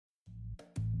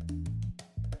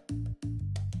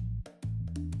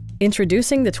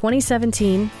Introducing the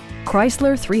 2017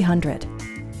 Chrysler 300.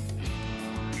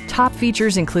 Top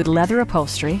features include leather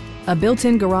upholstery, a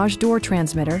built-in garage door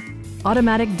transmitter,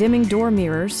 automatic dimming door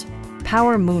mirrors,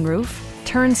 power moonroof,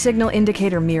 turn signal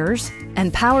indicator mirrors,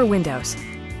 and power windows.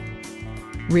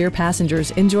 Rear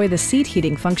passengers enjoy the seat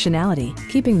heating functionality,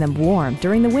 keeping them warm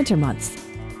during the winter months.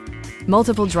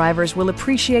 Multiple drivers will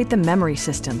appreciate the memory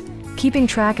system, keeping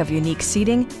track of unique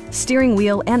seating, steering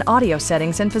wheel, and audio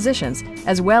settings and positions,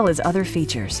 as well as other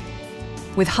features.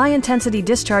 With high-intensity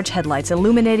discharge headlights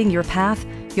illuminating your path,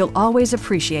 you'll always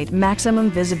appreciate maximum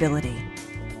visibility.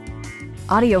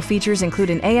 Audio features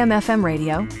include an AM/FM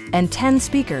radio and 10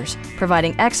 speakers,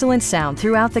 providing excellent sound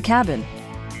throughout the cabin.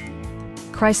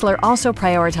 Chrysler also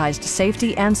prioritized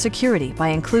safety and security by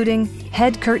including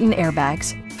head curtain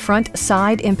airbags, front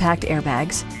side impact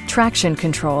airbags, traction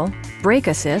control, brake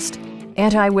assist,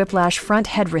 anti-whiplash front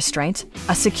head restraints,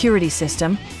 a security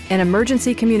system, an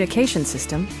emergency communication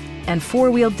system, and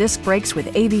four-wheel disc brakes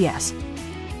with ABS.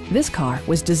 This car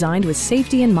was designed with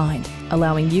safety in mind,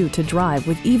 allowing you to drive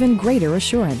with even greater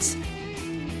assurance.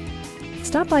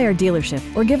 Stop by our dealership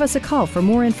or give us a call for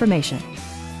more information.